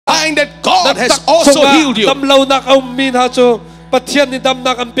find that God has also healed you.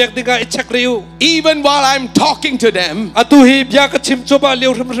 Even while I'm talking to them,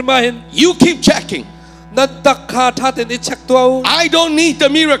 you keep checking. I don't need the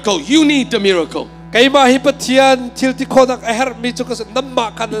miracle. You need the miracle. You are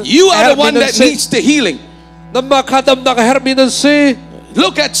the one that needs the healing.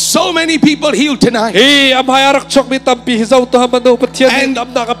 Look at so many people healed tonight. And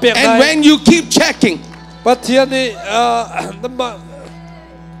when you keep checking,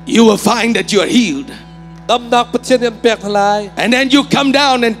 you will find that you are healed. And then you come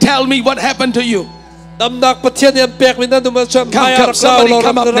down and tell me what happened to you. Come, somebody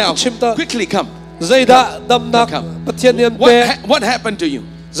come up now. Quickly come. What happened to you?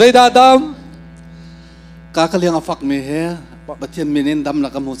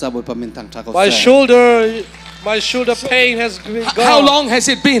 My shoulder pain has been gone. How long has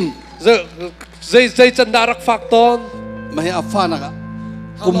it been? How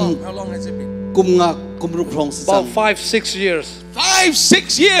long has it been? About 5-6 years.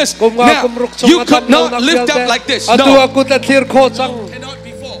 5-6 years. Now, you could not lift up like this. No. Cannot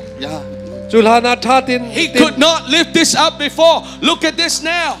before. He could not lift this up before. Look at this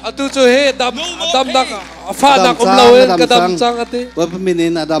now.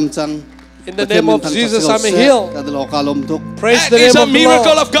 In the name of Jesus, I'm healed. Praise the name of the Lord. That is a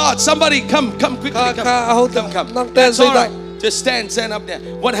miracle of God. Somebody come quickly. Come. That's all right. Just stand up there.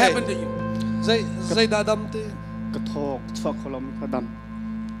 What happened to you?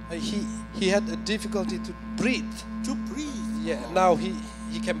 He had a difficulty to breathe. To breathe. Yeah. Now he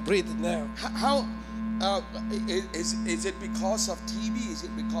can breathe now. How? Is it because of TB? Is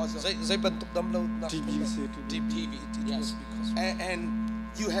it because of TB? Yes. And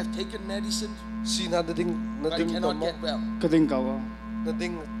you have taken medicine, but you cannot get well. Cannot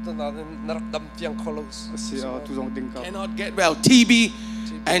get well. TB,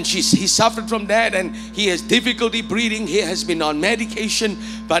 and he suffered from that, and he has difficulty breathing. He has been on medication,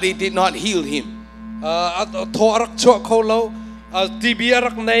 but it did not heal him. TB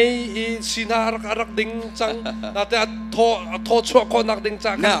arak nay sina arak ding chang nate ding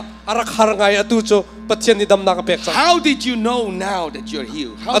chang arak harangay atucho patien ni dam nakapek chang. How did you know now that you're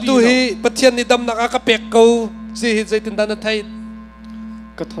healed? How do you know? Patien ni dam nakapek ko si zaitin dan thai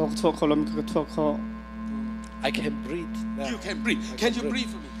I can breathe now. You can breathe. Can you breathe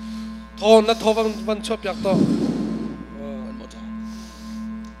for me? Thon na van chop yak to. One more time.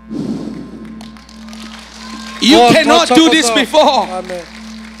 You cannot do this before.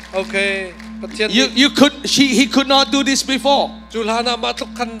 Okay. He could not do this before.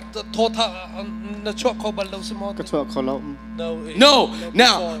 No.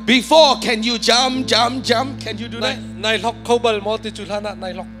 Now, before, can you jump? Can you do that?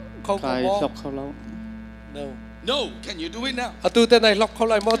 No. Can you do it now? Keep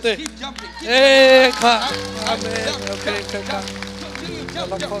jumping.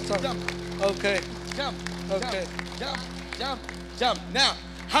 Okay. Jump. Now,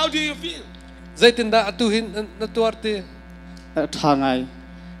 how do you feel? I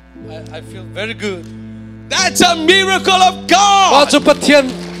feel very good. That's a miracle of God. God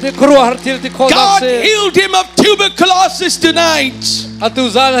healed him of tuberculosis tonight.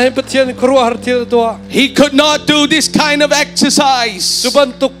 He could not do this kind of exercise.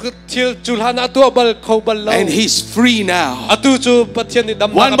 And he's free now.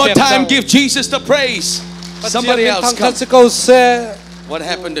 One more time, give Jesus the praise. Somebody else come. What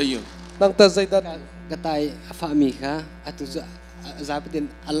happened to you? I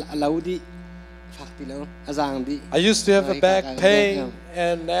used to have a back pain,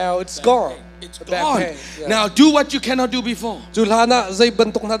 and now it's gone. It's gone. Now do what you cannot do before.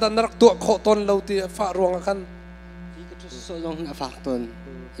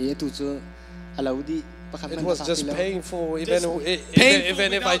 It was just painful, even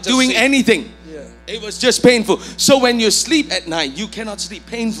if I just doing anything. Yeah. It was just painful. So when you sleep at night, you cannot sleep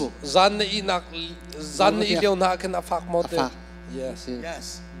painful.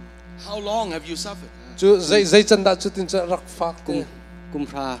 Yes. How long have you suffered?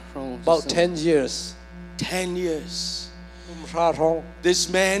 About 10 years. 10 years. This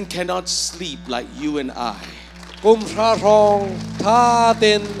man cannot sleep like you and I. He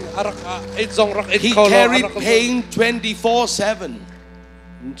carried pain 24/7.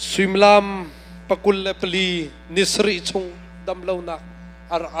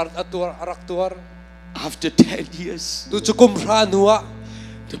 After 10 years,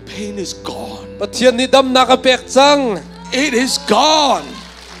 the pain is gone. It is gone.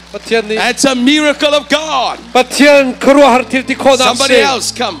 That's a miracle of God. Somebody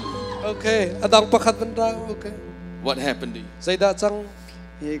else come. Okay, adang pakhat man ra. Okay. What happened to you? Zaida chang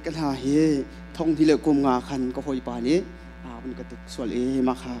he kan ha he thong hi le kum nga khan ko hoi pa ni un ka tuk swal e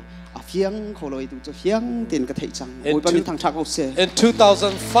ma kha a fiang kholoi tu cho fiang tin ka thei chang hoi pa min thang thak ho se. In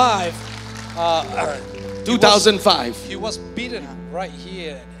 2005, 2005. he was beaten right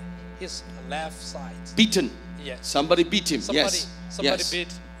here, his left side. Beaten. Yes. Somebody beat him. Somebody Yes. beat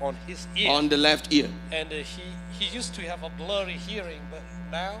on his ear. On the left ear. And he used to have a blurry hearing, but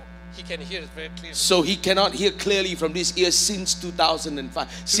now he can hear it very clearly. So he cannot hear clearly from this ear since 2005.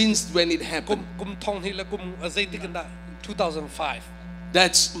 Since when it happened. 2005.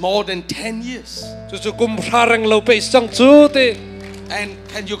 That's more than 10 years. And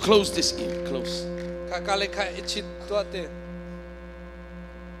can you close this ear? Close.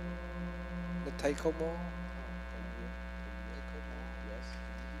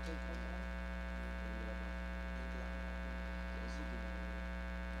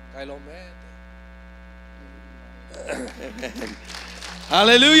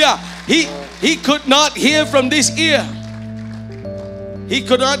 Hallelujah. He could not hear from this ear. He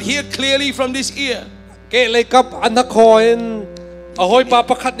could not hear clearly from this ear. And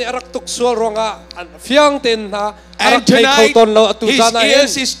tonight his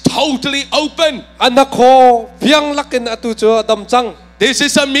ears is totally open. This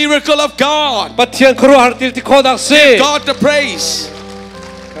is a miracle of God. Give God the praise.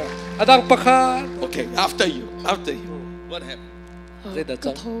 Okay, after you. What happened?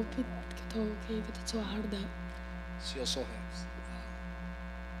 She also has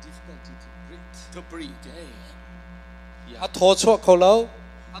difficulty to breathe.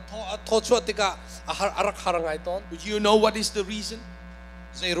 Do you know what is the reason?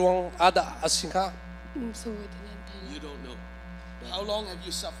 You don't know. How long have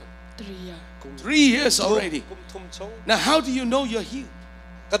you suffered? 3 years. 3 years already. Now how do you know you're healed?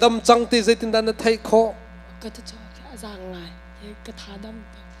 Now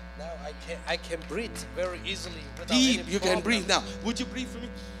I can breathe very easily. Deep, you can breathe now. Would you breathe for me?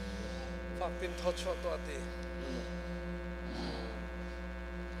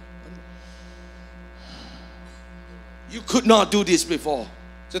 You could not do this before.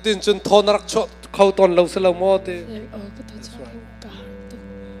 It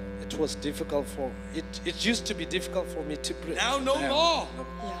was difficult it used to be difficult for me to breathe. Now no more.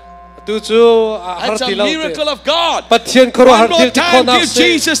 That's a miracle of God. One more time, give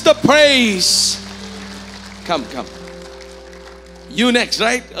Jesus the praise. Come. You next,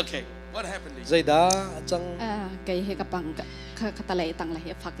 right? Okay. What happened to you?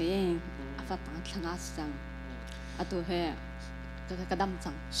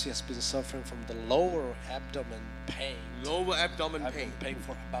 She has been suffering from the lower abdomen pain. Lower abdomen I've pain. been paying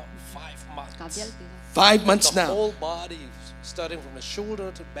for about 5 months. 5 months the now. whole body, starting from the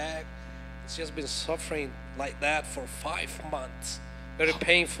shoulder to back. She has been suffering like that for 5 months. Very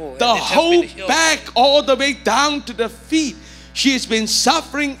painful. The whole back all the way down to the feet. She has been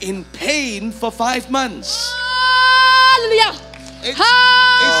suffering in pain for 5 months. Hallelujah.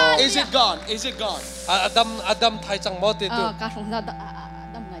 Is it gone? Is it gone?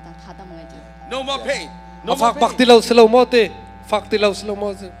 No more pain. No more pain.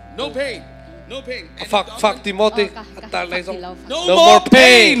 No pain. No pain. No more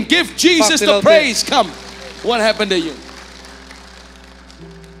pain. Give Jesus the praise. Come. What happened to you?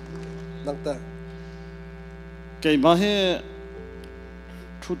 Kay mahe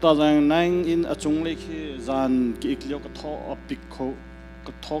 2009 in achung lekhi zan ki iklio ka tho apik kho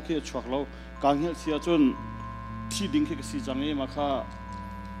ka tho ki chuak lo kanghel sia chun thi ding ki si changi makha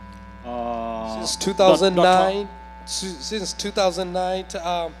since 2009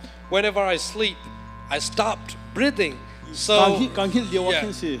 whenever I sleep I stopped breathing. So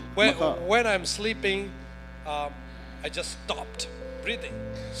when I'm sleeping I just stopped breathing.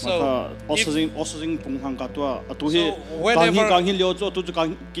 So oxygen punghang ka tua atu he kanghil leo cho tu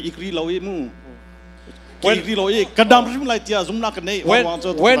kang ki ikri lo mu ikri lo kadam rim lai tia zum na ka nei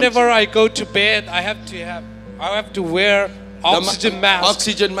whenever I go to bed I have to wear oxygen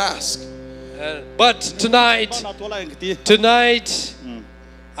mask. But tonight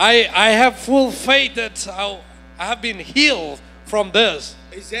I have full faith that I have been healed from this.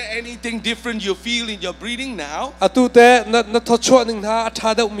 Is there anything different you feel in your breathing now? I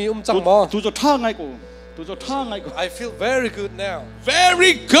feel very good now.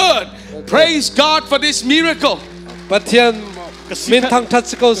 Very good. Okay. Praise God for this miracle.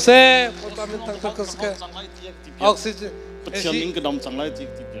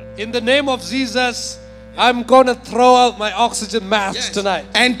 In the name of Jesus, I'm gonna throw out my oxygen mask tonight.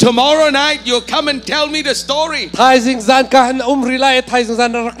 And tomorrow night you'll come and tell me the story. Thai sing zan ka han rilai Thai sing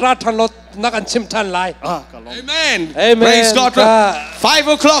zan rak than lot nak an chim than lai. Amen. Amen. Praise God. 5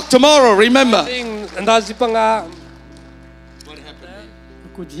 o'clock tomorrow, remember. And that's the panga.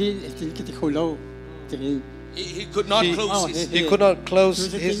 He could not close his He could not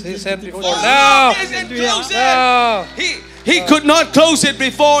close his hand before. No. No. He could not close it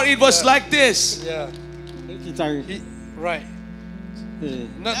before. It was like this. Yeah. Right.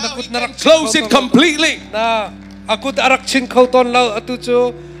 Now he can close it completely. Na aku arak chin kau ton lau atu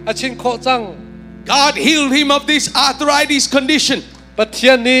chu a chin kau chang. God healed him of this arthritis condition.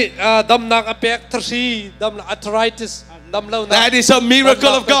 Pathian ni dam nak apek tersi dam arthritis dam lau. That is a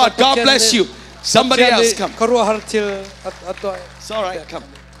miracle of God. God bless you. Somebody else come. It's all right. Come.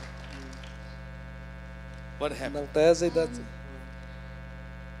 What happened?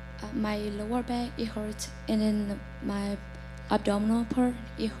 My lower back it hurts, and then my abdominal part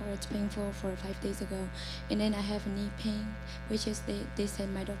it hurts painful for 5 days ago, and then I have knee pain, which is they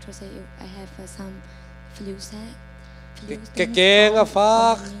said my doctor said I have some flu set.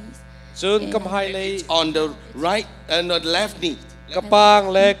 On the right and the left knee. And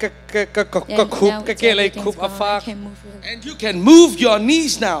you can move your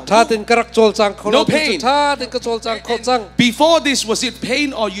knees now. No pain. Before this, was it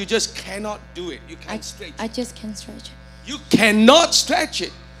pain or you just cannot do it? You can't stretch it. I just can't stretch it. You cannot stretch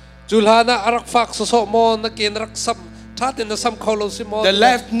it. The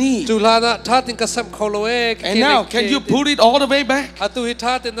left knee. And now, can you pull it all the way back?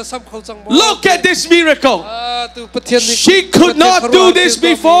 Look at this miracle. She could not do this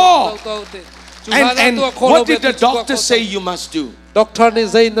before. And what did the doctor say you must do? They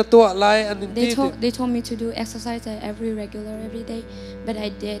told me to do exercise every day, but I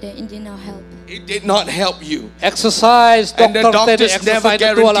did. It did not help. It did not help you. Exercise. And the doctors never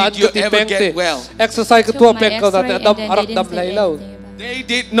guaranteed you ever get well. Exercise They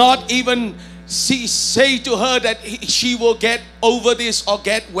did not even say to her that she will get over this or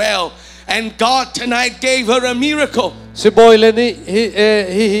get well. And God tonight gave her a miracle. So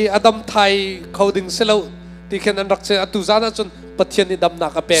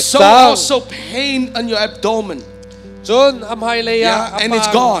also pain on your abdomen. Yeah, and it's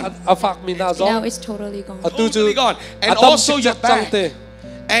gone. Now it's totally gone. Totally gone. And also your back.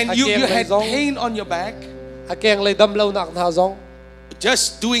 And you had pain on your back.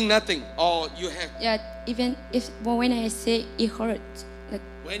 Just doing nothing, or you have. Yeah, even when I say it hurts. Like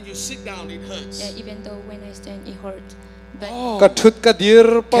when you sit down, it hurts. Yeah, even though when I stand, it hurts. But can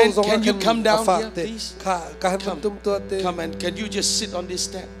you come down here, please? Come and can you just sit on this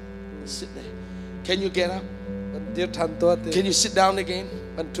step? Sit there. Can you get up? Can you sit down again?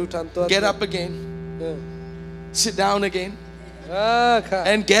 Get up again. Sit down again.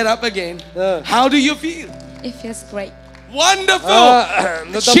 And get up again. How do you feel? It feels great.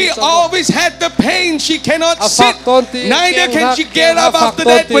 Wonderful. She always had the pain. She cannot sit. Neither can she get up after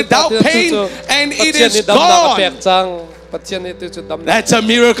that without pain. And it is gone. That's a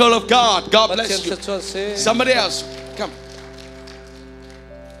miracle of God. God bless you. Somebody else. Come.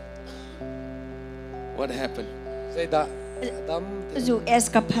 What happened? Dù es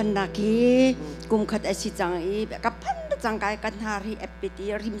kapan naki kum khat asi changi kapan changai kanhari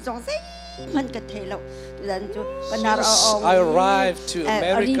epiti rim song sei man ka thelo dan chu panar I arrived to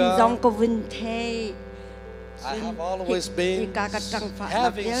America. Rim song ko vin the I have always been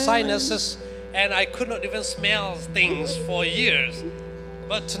having sinuses and I could not even smell things for years.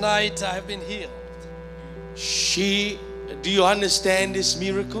 But tonight I have been healed. Do you understand this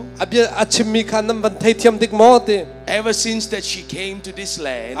miracle? Ever since that she came to this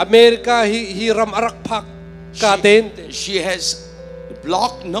land, she has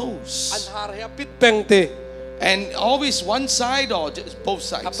blocked nose. And always one side or just both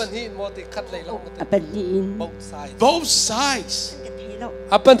sides? Both sides.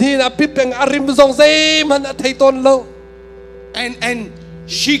 And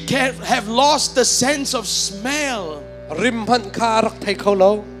she can have lost the sense of smell.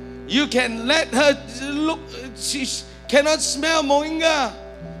 You can let her look. She cannot smell moringa.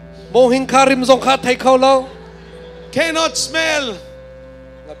 Cannot smell.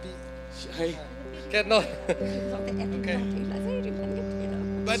 Cannot. Okay.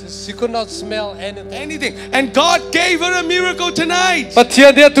 But she could not smell anything. And God gave her a miracle tonight.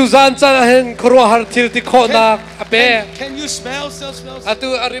 Can you smell? Still smells?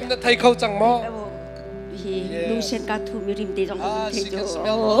 Lotion ka thu mi rim te jong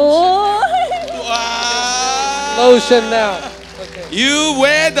Lotion now. You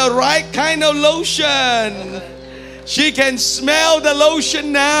wear the right kind of lotion. She can smell the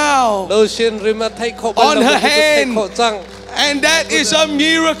lotion now on her hand. And that is a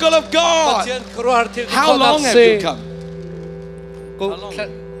miracle of God. How long have you come?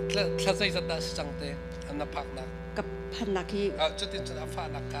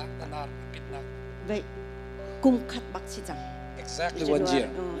 Exactly 1 year.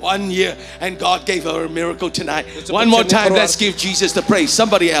 1 year. And God gave her a miracle tonight. One more time, let's give Jesus the praise.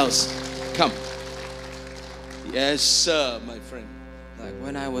 Somebody else. Come. Yes, sir, my friend. Like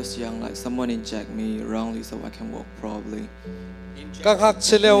when I was young, like someone injected me wrongly so I can walk properly. Yeah,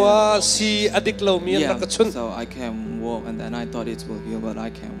 so I can walk, and then I thought it will heal, but I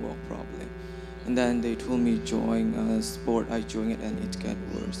can't walk properly. And then they told me join a sport. I joined it, and it got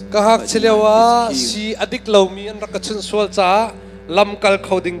worse. I'm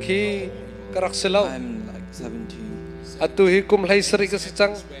like 17.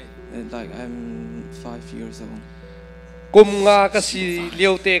 And like I'm 5 years old.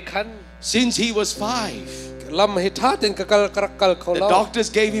 Since he was 5, the doctors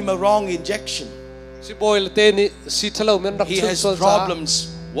gave him a wrong injection. He has problems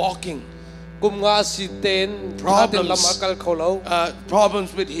walking. Problems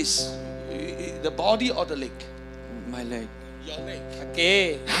with the body or the leg? My leg. Your leg.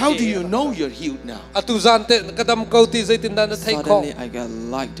 How do you know you're healed now? Suddenly I got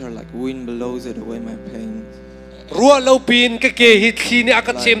lighter, like wind blows it away my pain.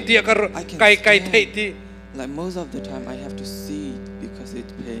 Like most of the time I have to see it because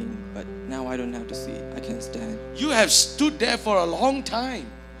it's pain, but now I don't have to see it. I can stand. You have stood there for a long time.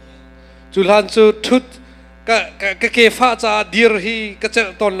 Is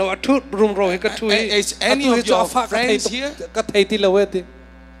any of your friends here?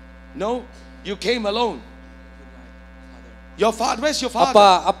 No, you came alone. Your father, where's your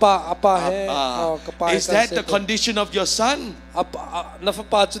father? Is that the condition of your son?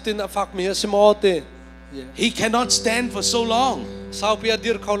 He cannot stand for so long.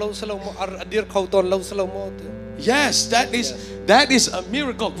 Yes, that is a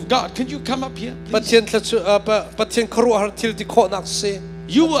miracle. God, can you come up here?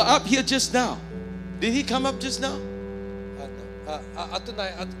 You were up here just now. Did he come up just now?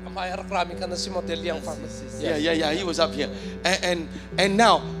 Yeah, he was up here. And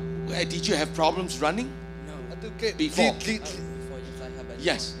now, did you have problems running? No. Before?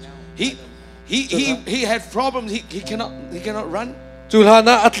 Yes. He had problems. He cannot run. He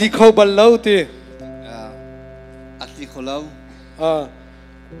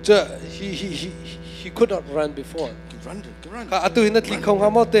could not run before.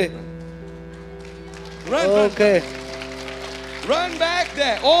 Run. Okay. Run back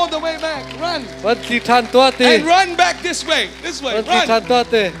there, all the way back. Run. And run back this way. Run.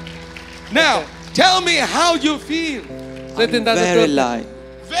 Now, tell me how you feel. Very light.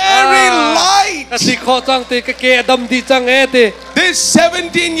 Very light. This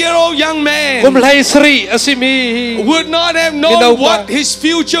 17-year-old young man would not have known what his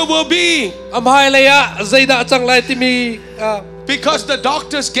future will be. Because the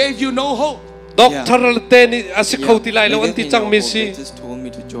doctors gave you no hope. They just told me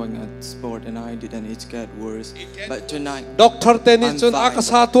to join a sport and I did, and it got worse. But tonight, I'm fine. Thanks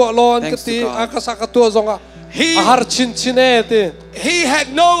to God. He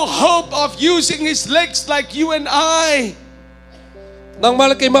had no hope of using his legs like you and I. And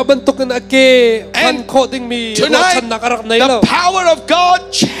tonight, the power of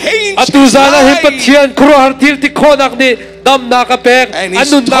God changed his life. And he's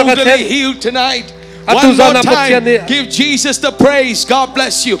totally healed tonight. One more time, give Jesus the praise. God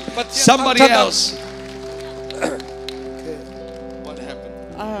bless you. Somebody else. What happened?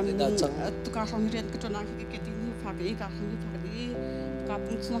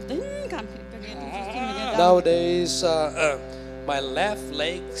 Nowadays, my left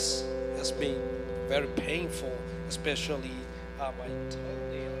legs has been very painful, especially my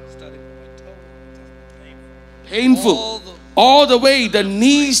toenail, starting with my toe. Painful. All the way, the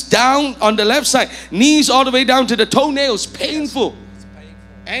knees down on the left side, knees all the way down to the toenails. Painful.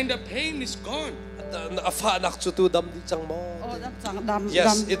 And the pain is gone.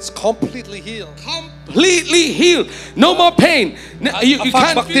 Yes, it's completely healed. Completely healed. No more pain. You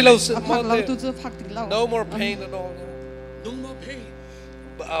can't feel it. No more pain at all. No more pain.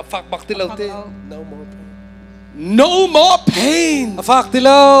 No more pain. No more pain.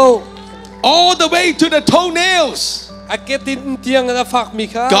 All the way to the toenails.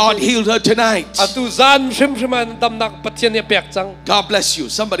 God healed her tonight. God bless you.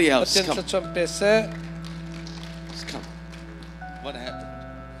 Somebody else. Come. What happened?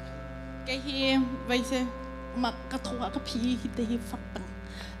 Cái hi vậy se mặc cái thua cái phí hi te hi phật tăng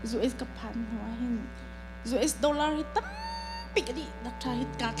rồi es cái pan hoa hin rồi es dollar hi tam bị cái đi đặt ra hi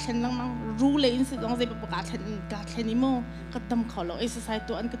cả thèn năng rule in se dong se bị cả thèn ni mo cái tâm khó lo exercise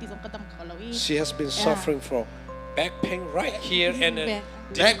tu anh cái tiếng cái tâm khó lo She has been suffering from back pain right here and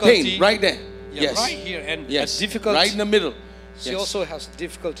back pain right there. Yeah, right here and difficulty right in the middle. She also has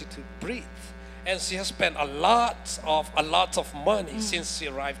difficulty to breathe, and she has spent a lot of money since she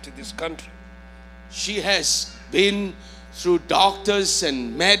arrived to this country. She has been through doctors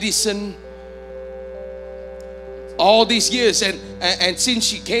and medicine all these years, and since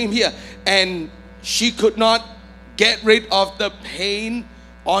she came here, and she could not get rid of the pain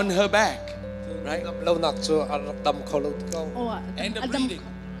on her back, right? And the bleeding.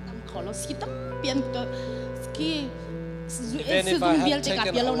 Even if I have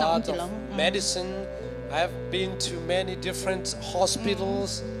taken a lot of medicine, I have been to many different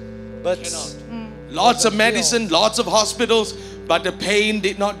hospitals, but lots of medicine, lots of hospitals, but the pain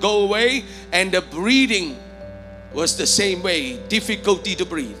did not go away, and the breathing was the same way, difficulty to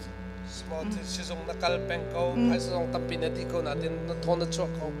breathe.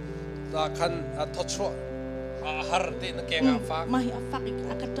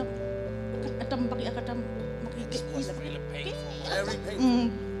 Very painful.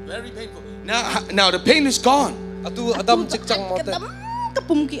 Very painful. Now the pain is gone. I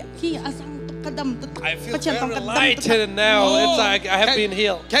feel very lighter now. It's like I have been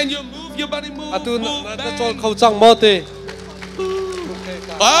healed. Can you move your body? Move back.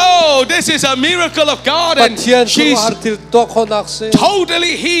 Oh, this is a miracle of God, and she's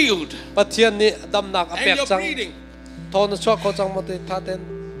totally healed. And you're breathing.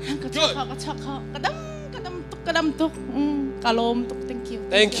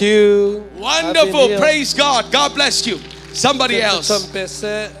 Thank you. Wonderful. Praise God. God bless you. Somebody else.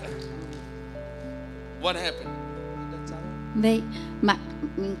 What happened? Vậy mà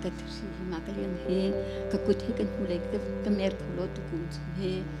mình cái thứ mà cái liên hệ cái cụ thể cái hồ lệ cái mer hồ lô tu cũng hệ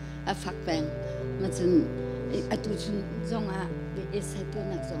phát vàng mà chân tu chân dòng cái sai tu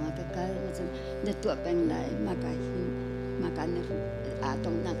nạc dòng cái mà chân để tu vàng lại mà cái này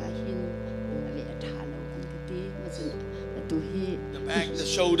tông nạc hin về thả lâu anh cái tí mà chân tu hệ the back, the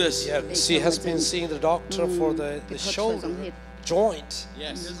shoulders. Yeah, she has been seeing the doctor for the shoulder joint.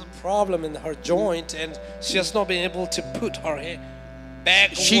 Yes. There's a problem in her joint, and she has not been able to put her head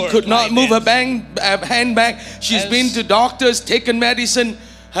back. She could not move her hand back. She's been to doctors, taken medicine.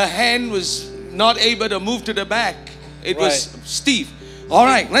 Her hand was not able to move to the back. It was stiff. All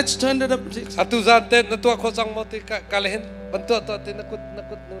right, let's turn it up.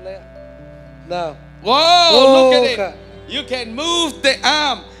 Now. Whoa, look at it. You can move the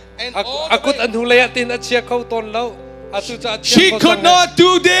arm. And she could not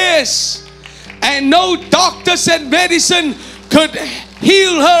do this. And no doctors and medicine could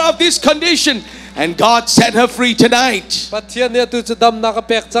heal her of this condition. And God set her free tonight.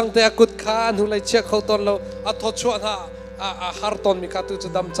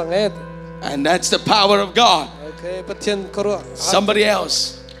 And that's the power of God. Somebody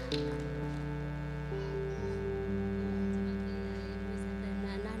else.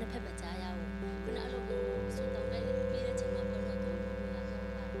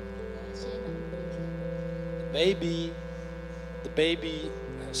 The baby,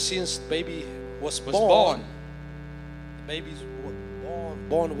 since the baby was born, the baby was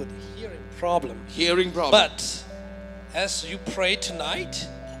born with hearing problem. But as you pray tonight,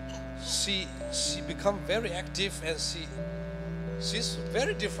 she become very active, and she's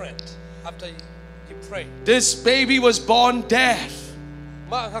very different after you pray. This baby was born deaf.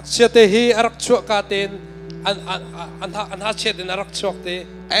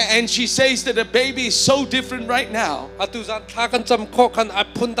 And she says that the baby is so different right now.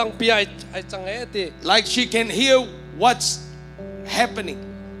 Like she can hear what's happening.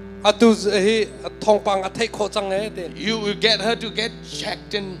 You will get her to get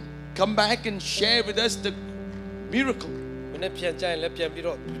checked and come back and share with us the miracle.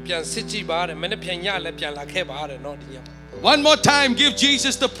 One more time, give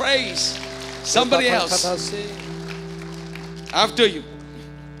Jesus the praise. Somebody else. After you.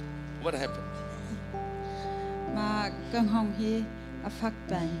 What happened?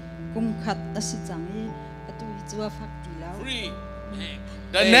 Free.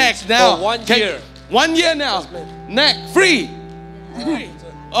 The neck now. 1 year. 1 year now. Neck free.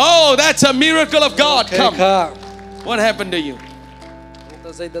 Oh, that's a miracle of God. Come. What happened to you?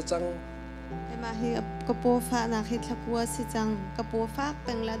 kapo fa na khit lakua si chang kapo fa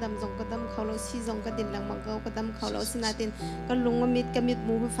pengla dam jong kadam kholo si jong kadin lang mangkaw kadam kholo sinatin kalungmit kamit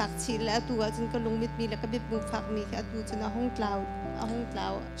mu fak chi la tu ajun kalungmit mi la kabit mu fak mi atu chuna hong cloud ahong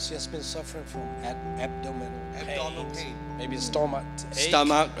cloud. She has been suffering from abdominal pain, maybe stomach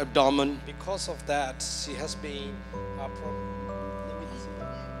abdomen. Because of that, she has been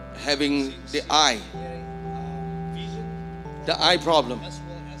having the eye, the eye problem, as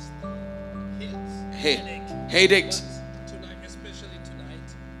well as the headaches. Tonight, especially tonight,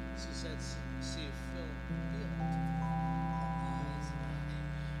 she said she felt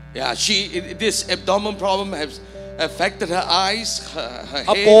Yeah, this abdomen problem has affected her eyes, her head.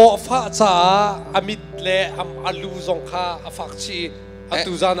 Apo fa cha amit le am alu zong kha afak chi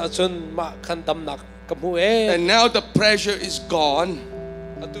atuzan achun ma khandam nak kamu e. And now the pressure is gone.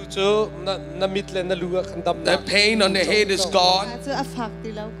 Atu chu na mit le na lu khandam The pain on the head is gone. Chu afak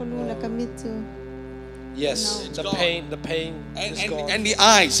tilaw ko lu la kamit chu. Yes, the pain is gone. And the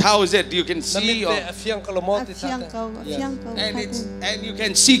eyes, how is it? You can see. Yes. And you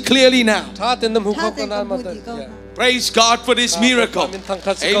can see clearly now. Praise God for this miracle.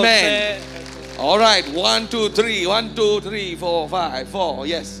 Amen. All right, 1, 2, 3, 1, 2, 3, 4, 5, 4.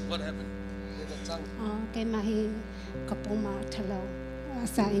 Yes. What happened?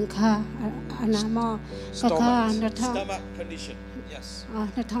 Stomach condition. Yes.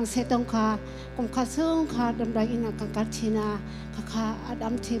 ในทางเสตงค่ะกงข้าซึ่งค่ะดำไรอินากังกัดทีนาค่ะอดั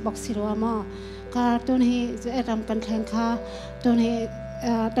มที่บอกสิรัวมอค่ะตัวนี้จะดำกันแทงค่ะตัวนี้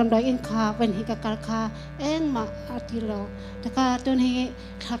ดำไรอินค่ะเป็นหิกการค่ะเอ็งมาอาทิโลแต่ค่ะตัวนี้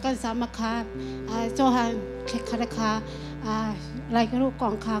ทักกันสามัคค่ะโจฮันเทคค่ะค่ะรายกรูกอ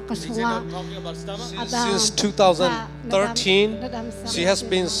งค่ะกระทรวง Since 2013, she has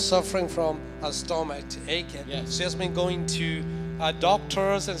been suffering from a stomach ache. She has been going to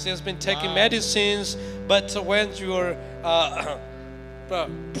doctors and she has been taking medicines. But when you are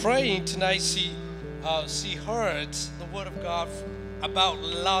praying tonight, she heard the word of God about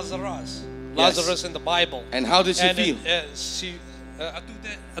Lazarus. Lazarus in the Bible. And how did she feel? She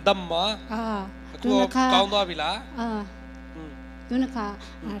adamma. Kaunwa ดูนะคะ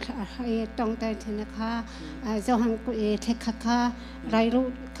ตรงใจถึงนะคะเจ้าหังกุเอเทคค่ะไรลูก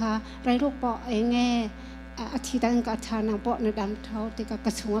ค่ะไรลูกปอเองไงอาทิตย์นั้นก็ทานังปอในดำเท้าที่กร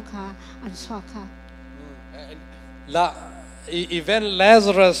ะชวงค่ะอันชอบค่ะ Even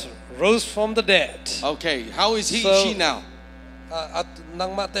Lazarus rose from the dead. Okay, how is she now?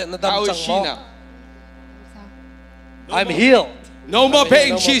 How is she now? I'm healed. No more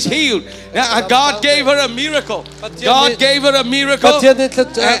pain. She's healed. God gave her a miracle. God gave her a miracle.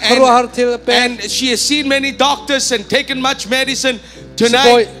 And she has seen many doctors and taken much medicine.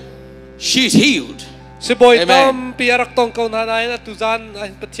 Tonight, she's healed. Amen.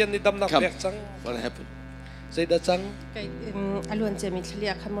 Come. What happened? Alun jemi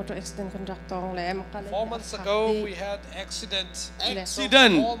thlia khan motor accident kan rak tong le makale 4 months ago we had accident.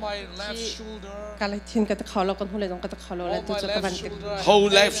 All my left shoulder. Kala thin ka ta khalo kan hule jong ka ta khalo le tu ka ban whole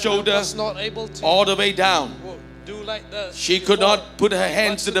left shoulder all the way down. She could not put her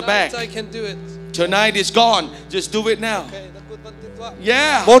hands to the back. I can do it. Tonight is gone. Just do it now.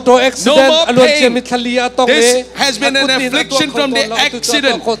 Yeah. Motor accident. No more pain. This has been an affliction from the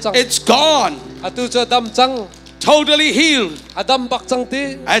accident. It's gone. Totally healed.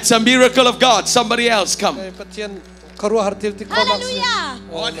 That's a miracle of God. Somebody else come. Hallelujah.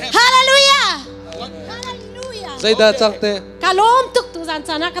 Hallelujah. Hallelujah. Kalom tuk tu zan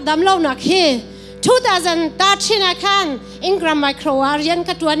sana kadam lau nak he. 2013 kan Ingram micro arian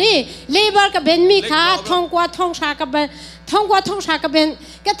katwani labor ka ben mi kha thongkwa thongsha ka ben thongkwa thongsha ka ben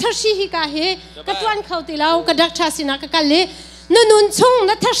ka tharsi hi ka he katwan khauti lau ka dakcha sina ka kale nun chung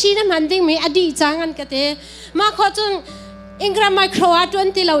na tharsi na manding mi adi changan ka te ma kho chung Ingram micro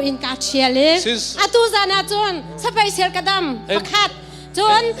 20 lau in ka chiale atu zana chon sapai ser kadam pakhat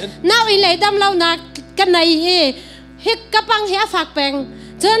chon now in leidam lau na kanai e hik kapang hi afak peng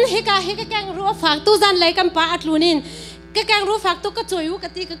จนเฮกะแกงรู้ฝากตู้จันเลยกันป้าอัดลูนินแกงรู้ฝากตู้กระจวยก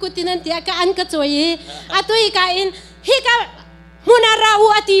ติกะกุตินันเตียกะอันกระจวยอัตุยกะอินเฮกะมุนาราอู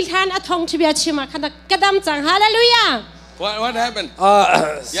อติลทานอทองชิบยาชิมาคันกะดำจังฮาเลลูยา What happened?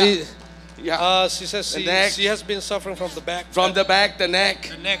 She says she has been suffering from the back. From the back, the neck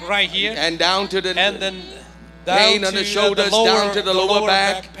right here, and down to the and then pain on the shoulders, down to the lower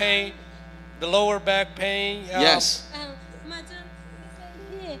back pain, the lower back pain. Yes.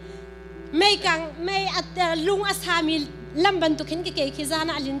 ไม่กังไม่ลุงอาสามีลำบันตุกินเก๋ๆขี้จาน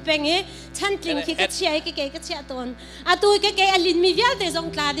อลินเป็งเอฉันติงขี้กระเชียเก๋ๆกระเชียตนอาตุยเก๋ๆอลินมีเวียลเตจง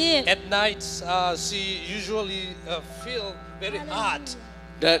กลาดี At night she usually feel very hot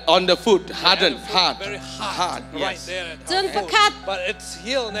That on the foot, hardened, hard, very hard, right yes. there. But it's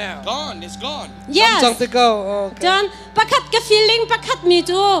healed now. Gone, it's gone. Yes. John, pakat ka feeling pakat mi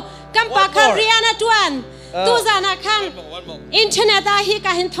tu. Kam pakat riana tuan. Tu zana kan. Internet ahi ka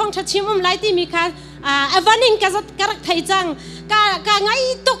hin thong thachimum laiti mi ka. Avaning ka zat karak thai chang. Ka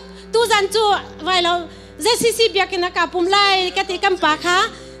ngai tuk tu zan chu vai lo. JCC biakina ka pum lai ka ti kam pakha.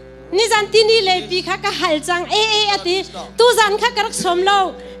 Ni zan tini le pi kha ka hal chang ati tu zan kha karak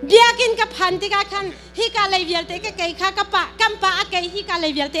somlo biakin ka phanti ka khan hi ka lai vialte ka kai kha ka pa kam pa kai hi ka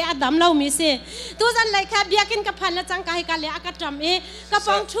lai vialte adam lo mi se tu zan lai kha biakin ka phan la chang ka hi ka le aka tram ka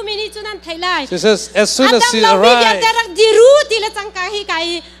pang 2 minutes chunan thailai she says as soon as she arrived rak diru ti la chang ka hi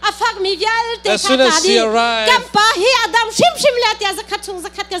kai afak mi vialte as soon as she arrived kam pa hi adam shim la ti za khat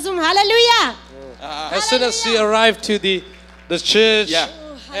ka zum hallelujah as soon as she arrived to the church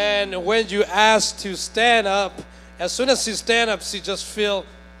and when you ask to stand up, as soon as she stand up, she just feel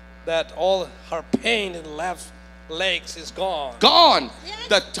that all her pain in the left legs is gone. Gone.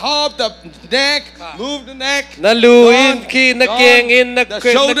 The top, the neck, move the neck. The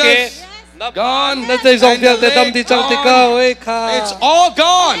shoulders. Gone. It's all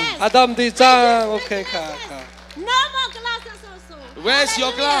gone. Okay. No more glasses also. Where's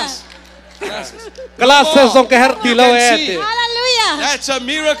your glass? Glasses on Hallelujah. That's a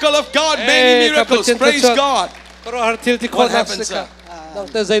miracle of God. Many miracles. Praise God. What happened, sir?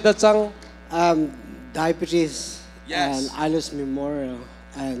 Diabetes. Yes. And I lost memorial.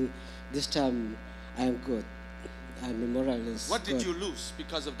 And this time I'm good. And memorial is What did you lose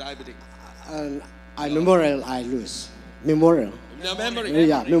because of diabetes? And memorial I lose. Memorial. No, memory.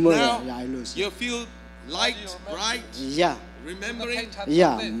 Yeah, memorial. Now, Yeah, I lose. You feel light, bright? Yeah. Remembering?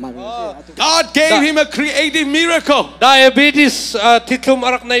 Yeah. God gave him a creative miracle. Diabetes titlum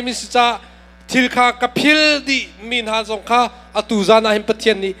arak na imisita tilka kapil di minha zongka atuzana him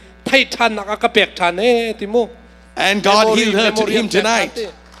patien ni thaitan nakakapek tan timo. And God healed him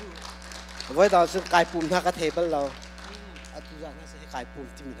tonight. Với đó sự cài pum tha ka table lo. Atuzana se cài pum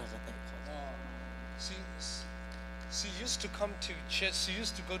ti minha ka table. She used to come to church. She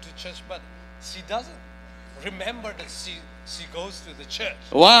used to go to church, but she doesn't remember that she goes to the church.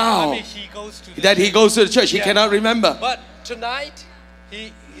 Wow. I mean, he goes to the that church. he goes to the church. He cannot remember. But tonight,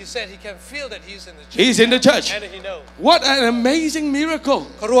 he said he can feel that he's in the church. He's in the church. And he knows. What an amazing miracle.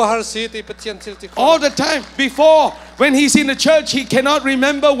 All the time. Before, when he's in the church, he cannot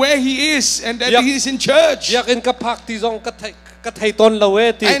remember where he is and that he's in church. And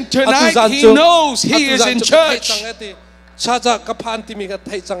tonight, he knows he is in church.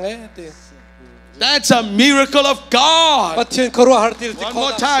 That's a miracle of God. One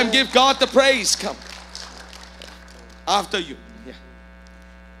more time, give God the praise. Come. After you.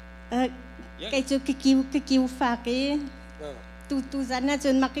 Cái chú cái kiêu phạc cái tu dẫn na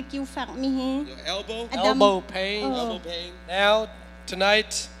chun mặc cái kiêu phạc mi he. Elbow pain. Now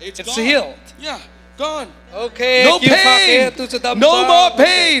tonight it's healed. Yeah, gone. Okay. No pain. No more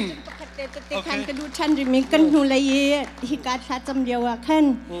pain. Kan cái đu chân rồi mình cần hù lại hi cả sát chấm điều à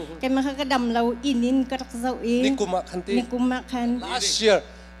khăn cái mà cái đầm lâu in cái đặc dậu Nikuma khan.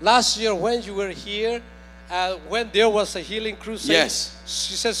 Last year when you were here. When there was a healing crusade, yes.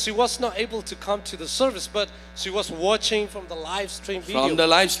 She says she was not able to come to the service, but she was watching from the live stream video. From the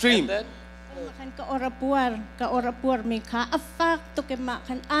live stream. And then, ka orapuar mi kha afak to ke ma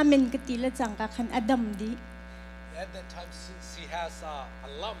khan amen ke tila chang ka khan adam di. At that time she has a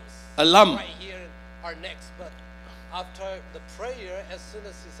lump right here in our necks, but after the prayer, as soon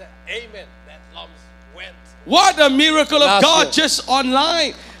as she said amen, that lumps went. What a miracle of God just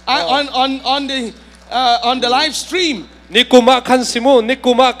online on the live stream. Nikuma khan simu,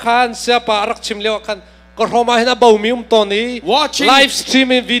 Nikuma khan siapa arak chimleo khan korhoma hina baumium toni. Watching live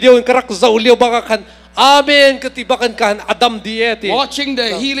streaming video in karak zaulio baka khan amen katibakan khan adam dieti. Watching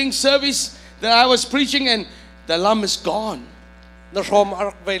the healing service that I was preaching and the lump is gone. Narhom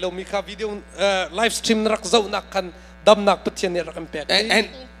arak velo mika video live stream narak zau nak khan dam nak patien ni rakam pek. And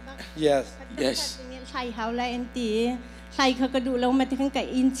yes. Sai hau la enti.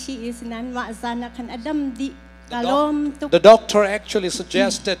 The doctor actually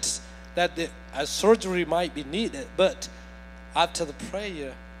suggested that a surgery might be needed, but after the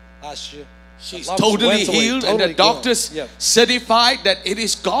prayer last year, she's totally healed, and the doctors certified that it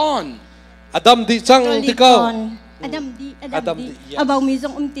is gone. Adam di chang tikaw. Adam di.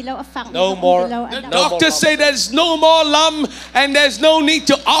 No more. The doctors say there's no more lump and there's no need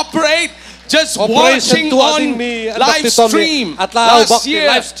to operate. Just watching on live stream last year.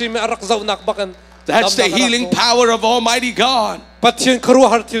 That's the healing power of Almighty God. And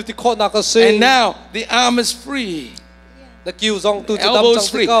now the arm is free. Elbows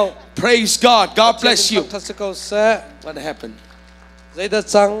free. Praise God. God bless you. What happened?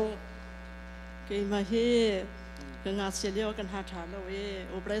 Cái ngã xe liều cái hạt thả lâu ấy,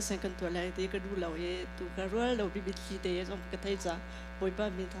 opera sen cái tuổi lại thì cái đủ lâu ấy, tu cái rồi lâu bị khi đấy trong cái thấy giá, bồi ba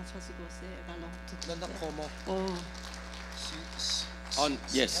mình thằng sao xí xe cái lâu. Nên nó khó mà. On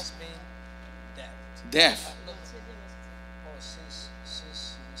yes. Deaf.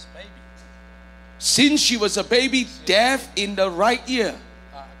 Since she was a baby, deaf in the right ear.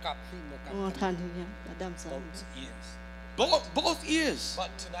 Both ears. But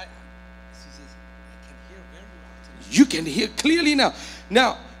tonight. You can hear clearly now.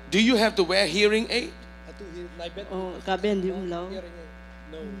 Now, do you have to wear hearing aid? No hearing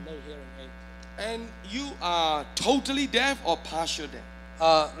aid. And you are totally deaf or partial deaf?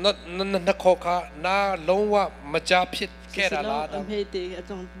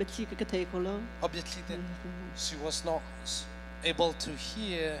 She was not able to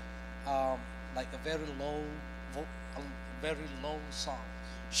hear like a very low sound.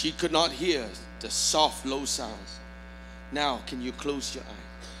 She could not hear the soft, low sounds. Now, can you close your eye?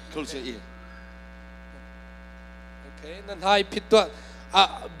 Close your ear. Okay, nan hai pitwa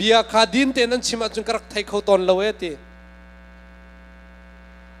bia khadin te nan chima chung karak thai kho ton lowe ti.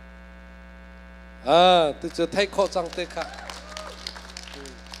 Tu chu thai kho chang te kha.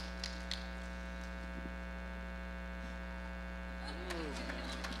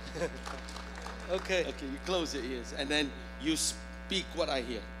 Okay. Okay, you close your ears and then you speak what I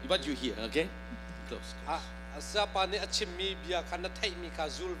hear, what you hear. Okay, close. Siapa ni acim mi biar karena thai mi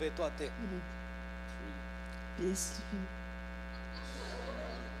kazul ve tu ate. 3,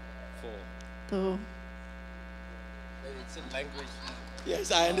 4. It's a language.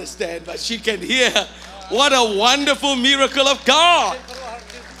 Yes, I understand, but she can hear. What a wonderful miracle of God!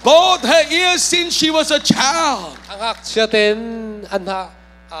 Both her ears since she was a child.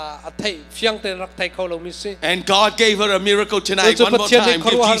 And God gave her a miracle tonight. One more time,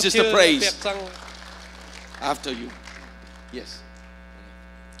 give Jesus the praise. After you. Yes.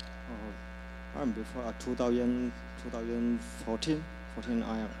 I'm before 2014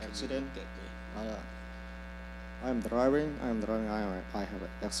 I have accident. I'm driving, I have an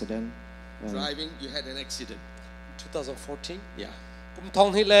accident. Driving, you had an accident. 2014? Yeah.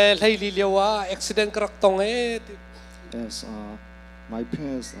 Yes, my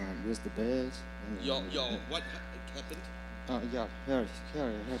parents used the bed. Your what happened? Yeah, here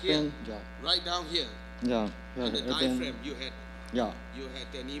happened. Yeah. Right down here. Yeah. On the diaphragm, you had. Yeah. You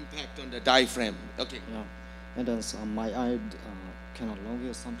had an impact on the diaphragm. Okay. Yeah. And then my eye cannot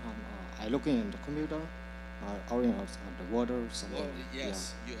longer. Sometimes I looking in the computer, or in the water.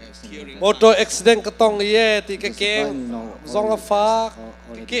 Yes, you have hearing. Motor accident ka tong ye ti ka ke zong fa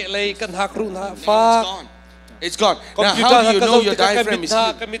ke lei kan hak run ha fa. It's gone. Now, how do you know your diaphragm is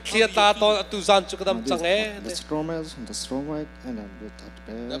healed? The stomach, and then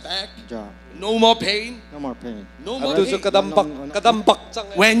the back. Yeah. No more pain. No more pain. No more pain.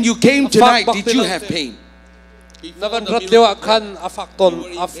 When you came tonight, did you have pain? Now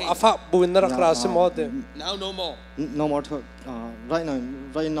no more. No more. Right now,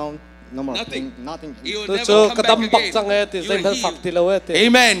 no more nothing. Pain, nothing. You will never come back again. You are healed.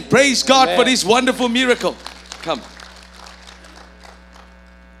 Amen. Praise God for this wonderful miracle. Come.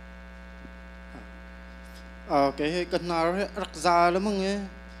 Cái nào rắc ra lắm mong nghe,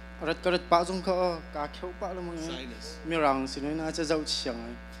 rất bao dung có cả khéo bao lắm mong nghe. Miêu rằng xin nói na cho giàu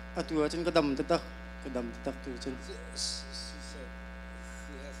chẳng, tu trên cái đầm tắc tu trên.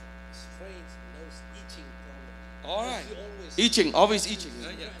 All right. Eating, always eating.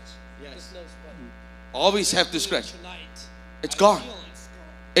 Yes. Always have to scratch. It's gone.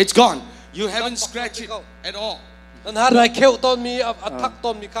 It's gone. You haven't scratched it at all.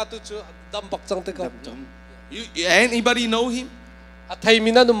 Anybody know him?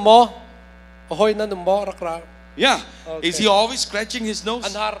 Yeah. Okay. Is he always scratching his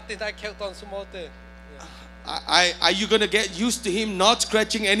nose? Are you going to get used to him not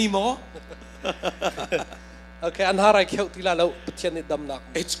scratching anymore?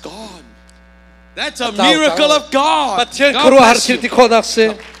 It's gone. That's a miracle of God. God bless you.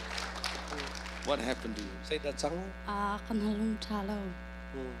 What happened to you? Say that song.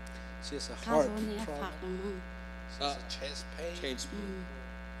 She has a heart problem. She has a chest pain. Chest pain.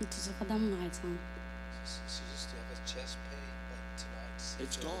 She used to have a chest pain, but tonight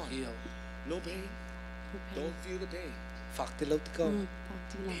it's gone. Healed. No pain. Don't feel the pain.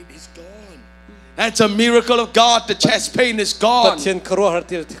 It is gone. That's a miracle of God. The chest pain is gone. God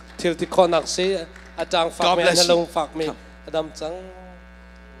bless you.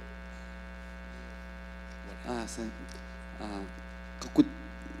 Come. ก็กุด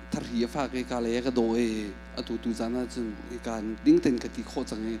ทารีฝากการเลยก็โดยตัวตุจานะจนการดิ้งเต็นกติโค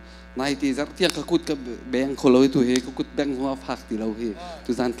จังเฮนายที่จะเที่ยงก็กุดกับแบงค์คนเราตัวเฮก็กุดแบงค์หัวฝากที่เราเฮ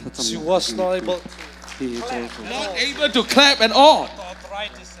ตุจานทัดจำ She was not able to clap at all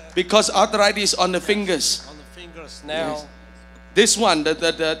because arthritis on the fingers. On the fingers now. Yes. This one,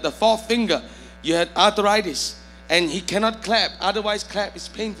 the fourth finger, you had arthritis, and he cannot clap. Otherwise, clap is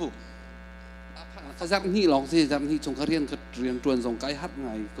painful. เขาจับนี่ลองสิจับนี่จงเขาเรียนตรวนจงไกฮัดไง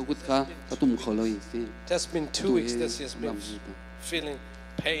ก็กุดค่ะกระตุ้มเขาเลยสิ Just been 2 weeks that she has been feeling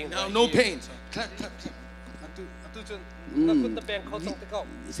pain. Now no pain. Clap.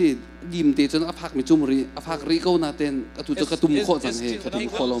 สิยิ้มเตจนอภักไม่จุ่มรีอภักรีก็น่าเต้นกระตุ้มกระตุ้มโคจังเฮกระตุ้ม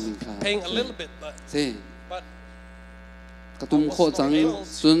โคเรามีค่ะ Pain a little bit, but สิกระตุ้มโคจัง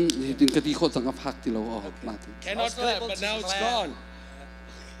จนถึงกระติโคจังอภักที่เราออกมา Cannot clap, but now it's gone.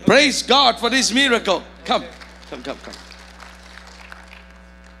 Praise God for this miracle. Come.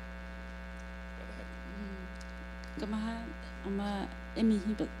 ก็มาเอมี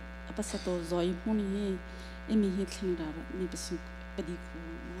ฮิบอัปสโตซอยมุมีเอมีฮิคลิงดามีปสิปดีคู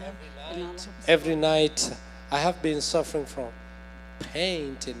Every night I have been suffering from pain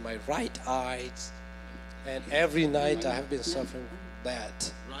in my right eyes, and every night I have been suffering that.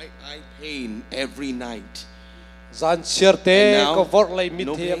 Right eye pain every night. Zan cherte ko vorlay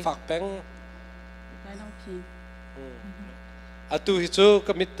mithe phak peng. Atu hichu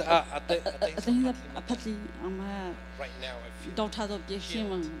kamit apatli ama right now I feel doctor do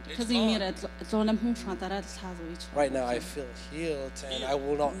bishimang kazi mira zonam hung fatara thazo ich. Right now I feel healed and I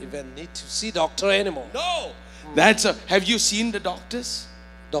will not even need to see doctor anymore. No. That's have you seen the doctors?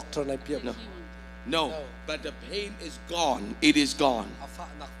 Doctor na pia. No. But the pain is gone. It is gone.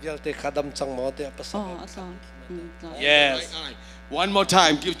 Yes. One more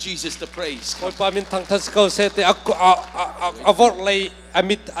time, give Jesus the praise.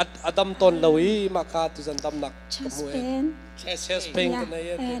 Chest pain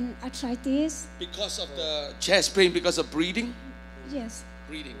and arthritis. Because of the chest pain, because of breathing? Yes.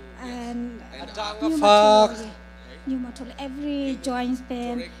 Breathing. And pneumatory, every joint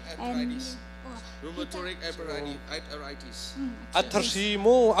pain and rheumatoid arthritis.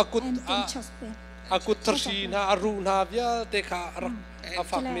 Atrasimo akut tersina aruna via teka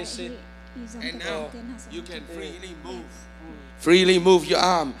afak misi. And now you can freely move your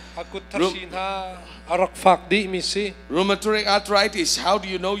arm. Akut tersina arak fak di misi. Rheumatoid arthritis, how do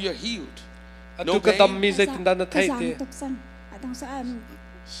you know you're healed? No pain.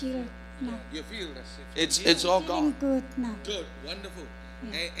 You feel it's all gone. Good now. Good, wonderful.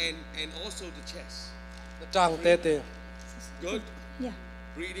 And also the chest. Good. Yeah.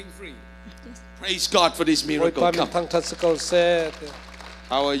 Breathing free. Yes. Praise God for this miracle. Come.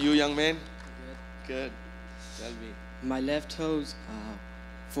 How are you, young man? Good. Tell me. My left toes,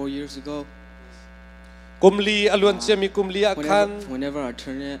 4 years ago. Whenever I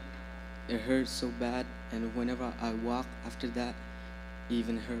turn it, it hurts so bad, and whenever I walk after that, it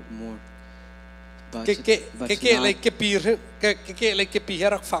even hurt more. But in the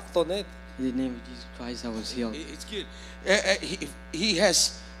name of Jesus Christ, I was healed. It's good. He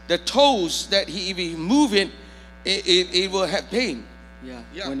has the toes that he move in, it will have pain. Yeah.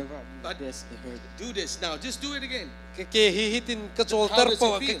 Whenever I do this, it hurts. Do this now. Just do it again.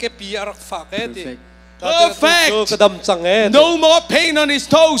 Perfect. No more pain on his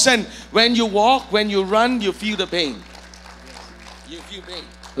toes, and when you walk, when you run, you feel the pain. You feel pain.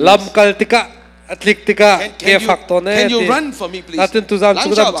 Can you run for me, please?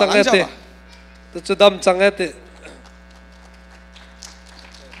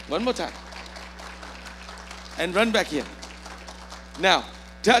 One more time. And run back here. Now,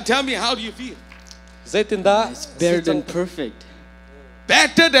 tell me, how do you feel? It's better than perfect.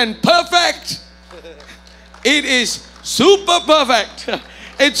 Better than perfect. It is super perfect.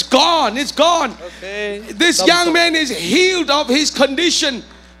 It's gone. It's gone. Okay. This young man is healed of his condition.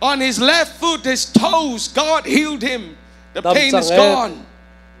 On his left foot, his toes, God healed him. The pain is gone.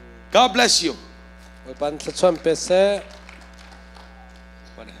 God bless you. What happened?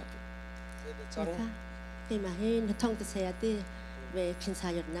 ที่มาให้นักท่องเที่ยวที่เวคินสา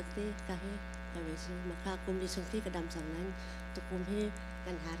ยดนักที่ก็ให้แต่เวซึ่งมาค่ะกลุ่มที่ส่งที่กระดำสั่งนั้นตุกลุ่มที่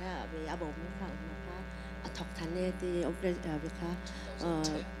กันหาระเวอาบอกมาค่ะมาค่ะอัฐกฐานเนที่อบเวเวค่ะ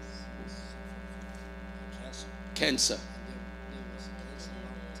Cancer.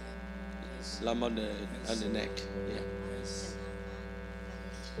 Lump on the neck. Yeah.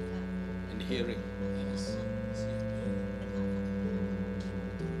 And hearing.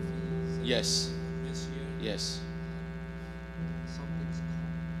 Yes. Yes.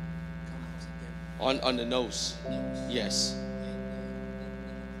 On the nose. Yes.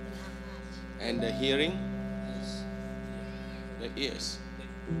 And the hearing? The ears.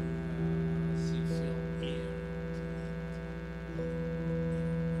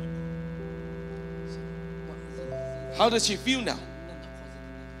 How does she feel now?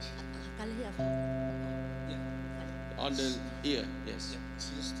 On the ear, yes.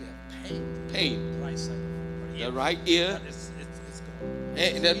 She used to have pain. Pain. Right side. The right ear.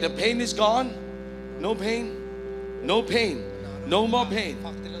 The pain is gone. No pain. No pain. No more pain.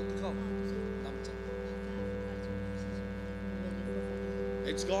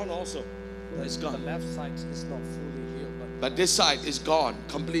 It's gone also. It's gone. The left side is not fully healed. But this side is gone.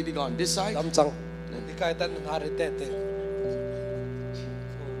 Completely gone. This side?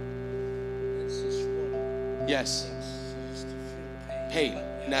 Yes. Pain.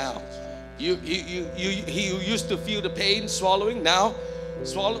 Now. He used to feel the pain swallowing. Now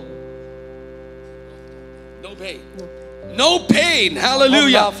swallow. No pain. No pain.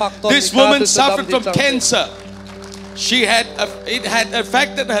 Hallelujah. This woman suffered from cancer. It had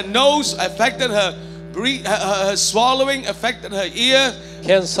affected her nose, affected her swallowing, affected her ear.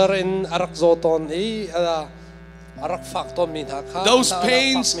 Cancer in arak zoton those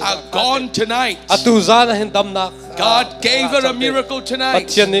pains are gone tonight. God gave her a miracle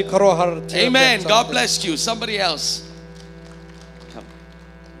tonight. Amen. God bless you. Somebody else. Come.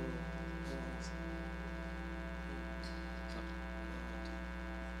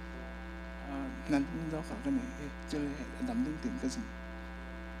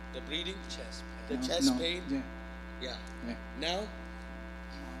 The breathing, the chest pain. Yeah. Now,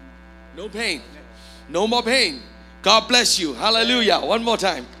 no pain. No more pain. God bless you. Hallelujah. One more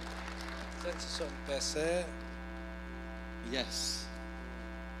time. Yes.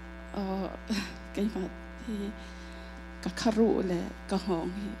 Cái mà thì cả kharu le cả hong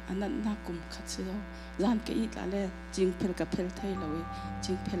hi anan na kum khatsio zan ke it la le jing phel ka phel thai lawi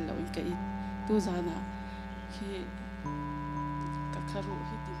jing phel lawi ke it tu zana khi cả kharu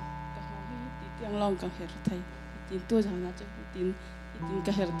hi ti ka hong hi ti tiang long ka her thai tin tu zana che tin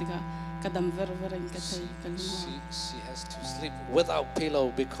ka her ti ka kadam ver ver in ka thai she has to sleep without pillow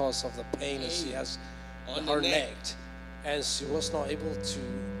because of the pain she has on her neck, and she was not able to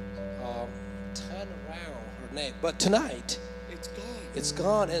turn around her neck. But tonight, it's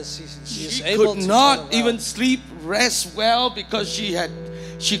gone, and she able could not even sleep, rest well because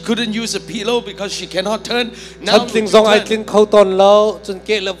she couldn't use a pillow because she cannot turn. Now something zong I clean khauton lo, chun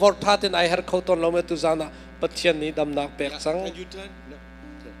ke le vor phatin I her khauton lo me tu zana pathian ni dam nak pek sang. Can you turn?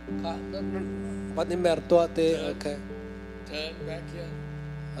 What ni mer to te okay. Turn back here.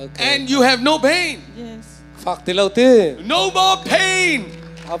 Okay. And you have no pain. Yes. No more pain.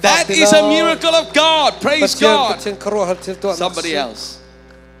 That is a miracle of God. Praise God. Somebody else.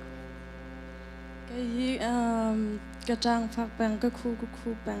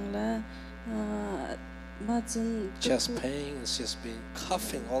 Chest pain, it's just been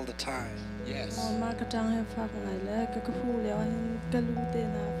coughing all the time. Yes.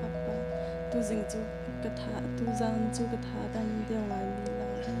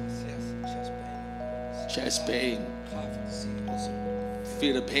 Chest pain.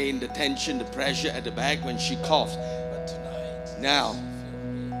 Feel the pain, the tension, the pressure at the back when she coughs. Now,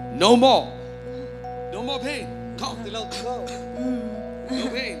 no more. No more pain. Cough. No pain. No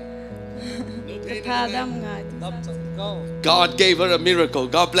pain. God gave her a miracle.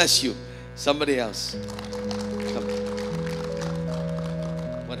 God bless you. Somebody else. Come.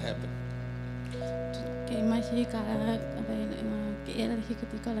 What happened?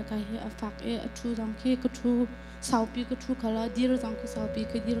 Sau pi ka thu khala dir jang ka sau pi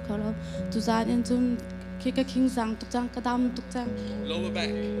ka dir khala tu za den chun ke ka king jang tuk jang ka dam tuk jang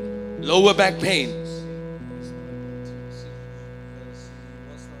lower back pain.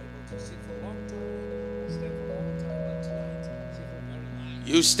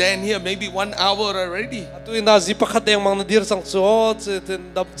 You stand here maybe 1 hour already.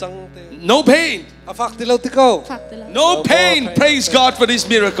 No pain. No pain. Praise God for this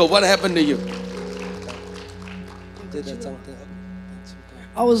miracle. What happened to you?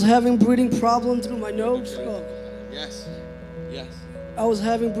 I was having breathing problem through my nose. Yes. Yes. I was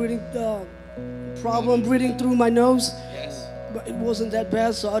having breathing problem breathing through my nose. Yes. But it wasn't that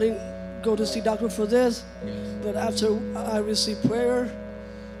bad, so I didn't go to see doctor for this. Yes. But after I received prayer,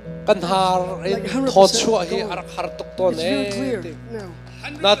 it's very clear now.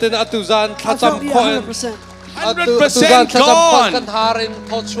 100% gone.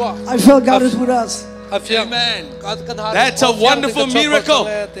 I felt God is with us. Amen. That's a wonderful miracle.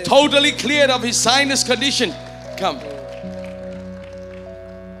 Totally cleared of his sinus condition. Come.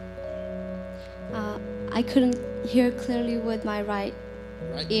 I couldn't hear clearly with my right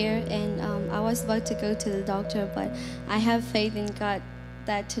ear, and I was about to go to the doctor, but I have faith in God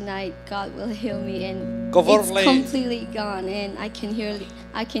that tonight God will heal me, and it's completely gone, and I can hear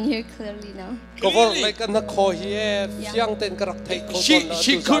clearly now.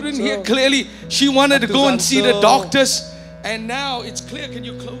 She couldn't hear clearly. She wanted to go and see the doctors, and now it's clear. Can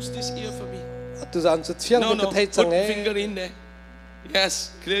you close this ear for me? No, put finger in there.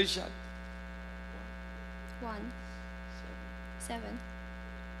 Yes, clear shut. 1, 7,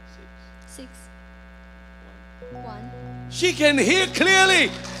 6, 1. She can hear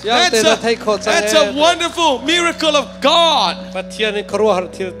clearly. That's a wonderful miracle of God.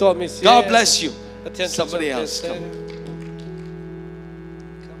 God bless you. Somebody else, come.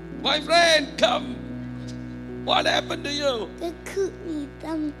 My friend, come. What happened to you? He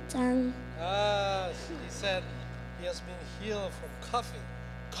said he has been healed from coughing.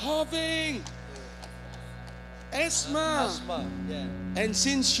 Coughing. Asthma. Asthma, yeah. And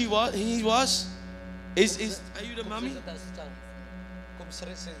since are you the mommy?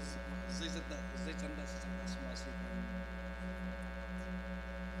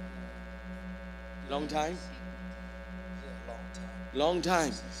 Long time? Long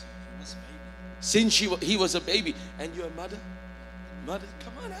time. Since he was a baby. And you're a mother? Mother,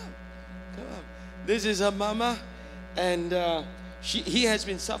 come on out. Come on. This is her mama. And he has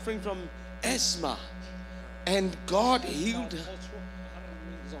been suffering from asthma. And God healed her.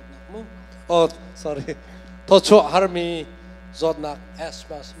 Oh, sorry. Tocho harmi zodnak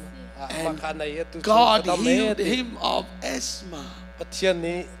asthma. And God healed him of asthma.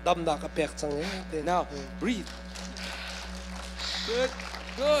 Now breathe. Good,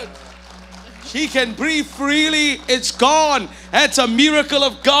 good. She can breathe freely. It's gone. That's a miracle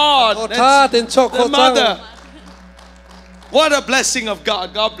of God. That's the mother. What a blessing of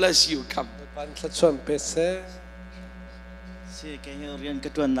God. God bless you. Come.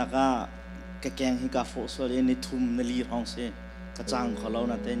 Kekeng hika fo so le ni thum na li rong se ka chang kholo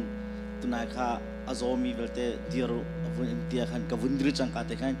na ten tunai kha azomi velte diaro avun tia khan ka vundri chang ka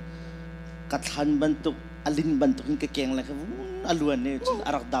te khan ka than bantuk alin bantuk kekeng la ka aluan ne chin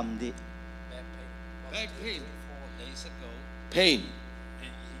arak dam de back pain 4 days ago. Pain. He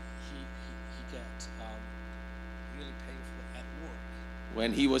got really painful at work.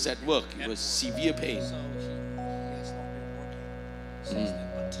 When he was at work, it was severe pain. So he has not been working since then.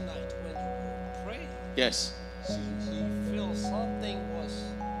 But tonight, when you pray, yes, he feels something was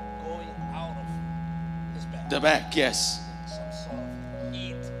going out of his back. The back, yes. Some sort of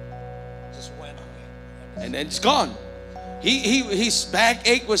heat just went away. And then it's gone. His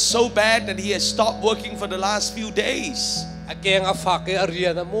backache was so bad that he has stopped working for the last few days.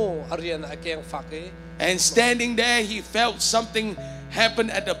 And standing there, he felt something happen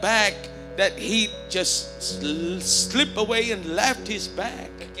at the back that he just slipped away and left his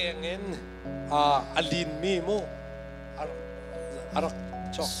back. And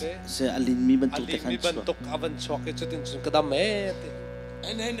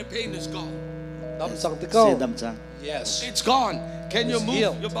then the pain is gone. Yes. It's gone. Can you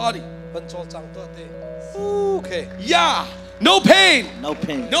move your body? Okay. Yeah. No pain. No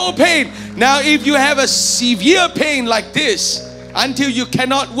pain. No pain. Now, if you have a severe pain like this, until you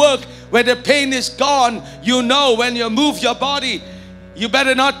cannot work, when the pain is gone, you know when you move your body, you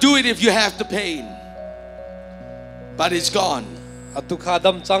better not do it if you have the pain. But it's gone.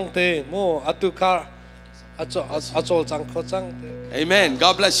 Amen.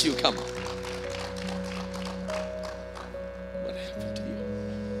 God bless you. Come.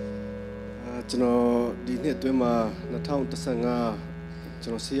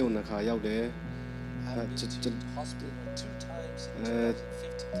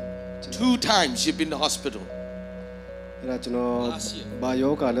 Two times you've been to hospital. Last year.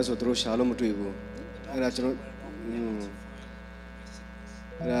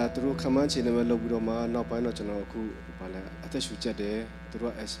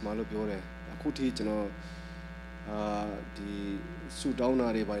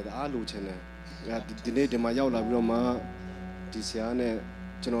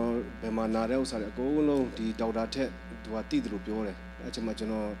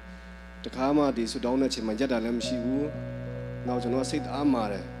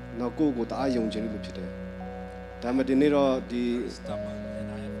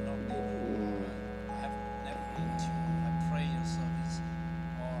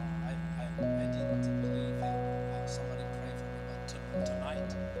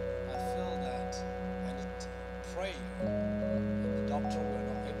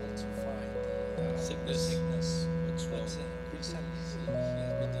 Sickness. He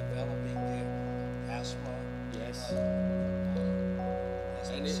has been developing the asthma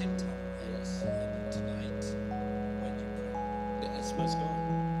was gone.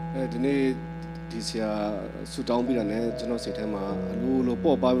 ဒီနေ့ဒီဆရာဆူတောင်းပြီးတာနဲ့ကျွန်တော်စိတ်ထဲမှာအလိုလို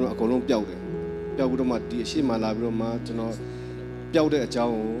ပေါ့ပါပြီးတော့အကုန်လုံးပျောက်တယ်ပျောက်ပြီးတော့မှဒီအရှိမှလာပြီးတော့မှကျွန်တော်ပျောက်တဲ့အကြော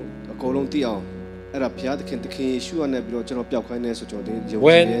င်းကိုအကုန်လုံးသိအောင်အဲ့ဒါဘုရားသခင်ယေရှုနဲ့ပြီးတော့ကျွန်တော်ပျောက်ခိုင်းနေဆိုကျွန်တော်ဒီယုံကြည်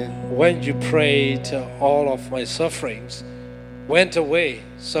တယ် When you prayed, all of my sufferings went away,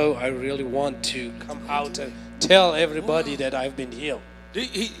 so I really want to come out and tell everybody that I've been healed.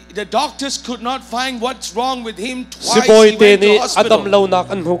 The doctors could not find what's wrong with him. Twice he went to hospital.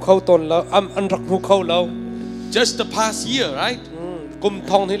 Just the past year, right?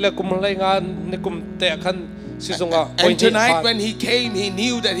 And tonight when he came, he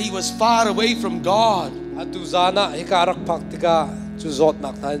knew that he was far away from God. And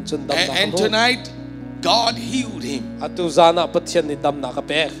tonight, God healed him.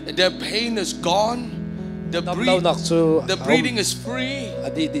 The pain is gone. The breathing is free.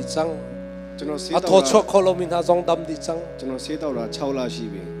 ကျွန်တော်ဆေးတော့တာ6လရှိ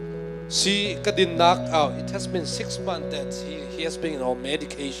ပြီ It has been 6 months that he has been on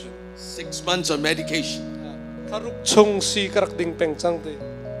medication. 6 months on medication.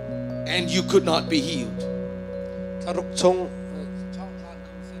 And you could not be healed.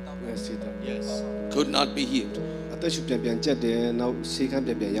 Yes. Could not be healed.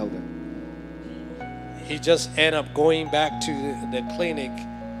 He just ended up going back to the clinic,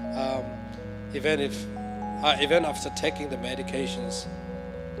 even after taking the medications.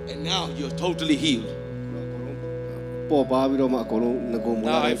 And now you're totally healed.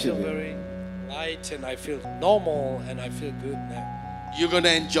 Now I feel very light and I feel normal and I feel good now. You're going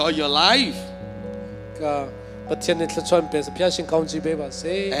to enjoy your life.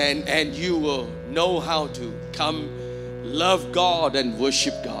 And you will know how to come love God and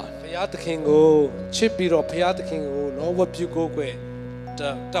worship God. And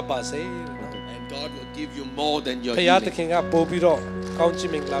God will give you more than your healing.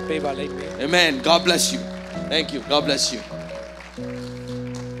 Amen. God bless you. Thank you. God bless you.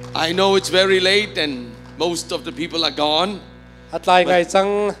 I know it's very late and most of the people are gone.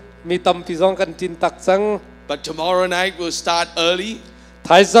 But tomorrow night we'll start early.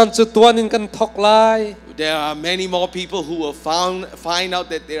 There are many more people who will find out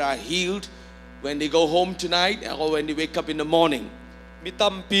that they are healed when they go home tonight or when they wake up in the morning. He's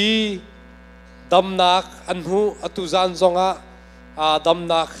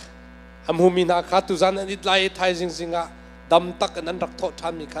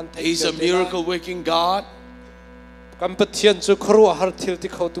a miracle working God. And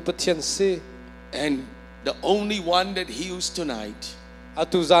the only one that heals tonight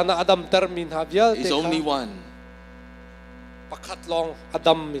is only one.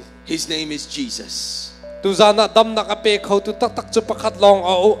 His name is Jesus.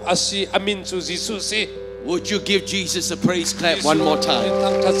 Would you give Jesus a praise clap one more time?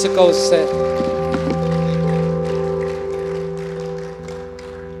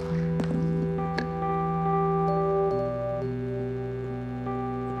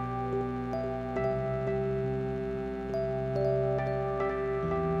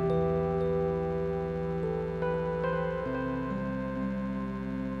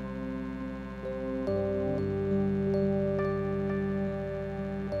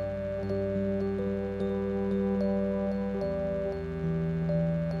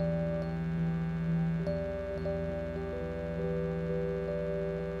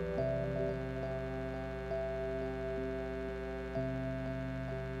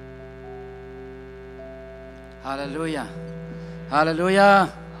 Hallelujah. Hallelujah.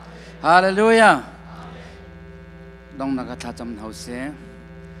 Hallelujah. Dong nakatacham hause.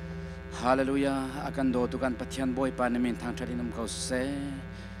 Hallelujah. Akan do tukan pathian boy panamin thang thadinam kause.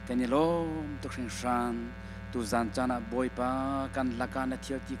 Kanilo tukhin shan tu zan chana boy pa kan lakana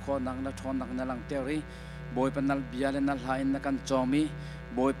thial ti kho nang na thon nang na lang teri boy panal biale nal hain nakan chomi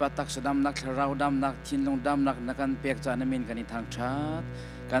boy pa tak sadam nak tharau dam nak thinlong dam nak nakan pek chanamin kani thang that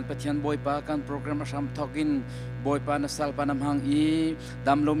kan pathian boy pa kan program sam thokin boy pa na sal pa namhang I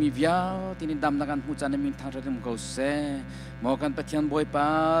dam lomi viao tini dam nakan hu chanamin thang thadinam kause mo kan pathian boy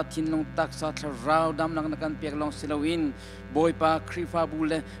pa thinlong tak sa tharau dam nak nakan pek long silawin boy pa krifa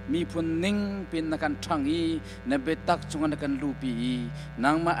bule mi phun ning pin nakan thangi na betak chunga nakan lupi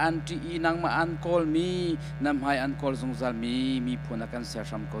nang ma anti nang ma an call mi nam hai an call zungzal mi phun nakan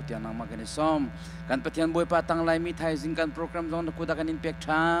sersham ko tia nang ma kan som kan pathian boy pa tang lai mi thai jing kan program zong na kuda kan in pek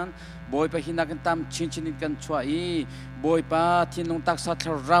than boy pa hinakan tam chin chin kan chwai boy pa thinlong tak sa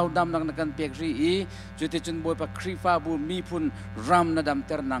tharau dam nang nakan pek ri jute chun boy pa krifa bu mi phun ram na dam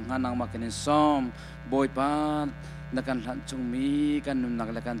ter nang hanang ma kan som boy pa นักการหลังจงมีกันนุนนัก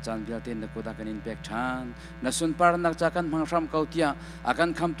ละกันจันเบียเตนนักกุดากันอินเปกชานนัสุนปาร์นักจากกันพังรำเกาเตียอากัน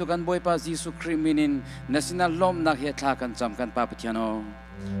คำตุกันบอยปาจิสุคริมินินนัสินาลมนักเหตุลากันจำกันปาปเทียโน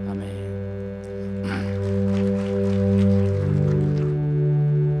อาเมน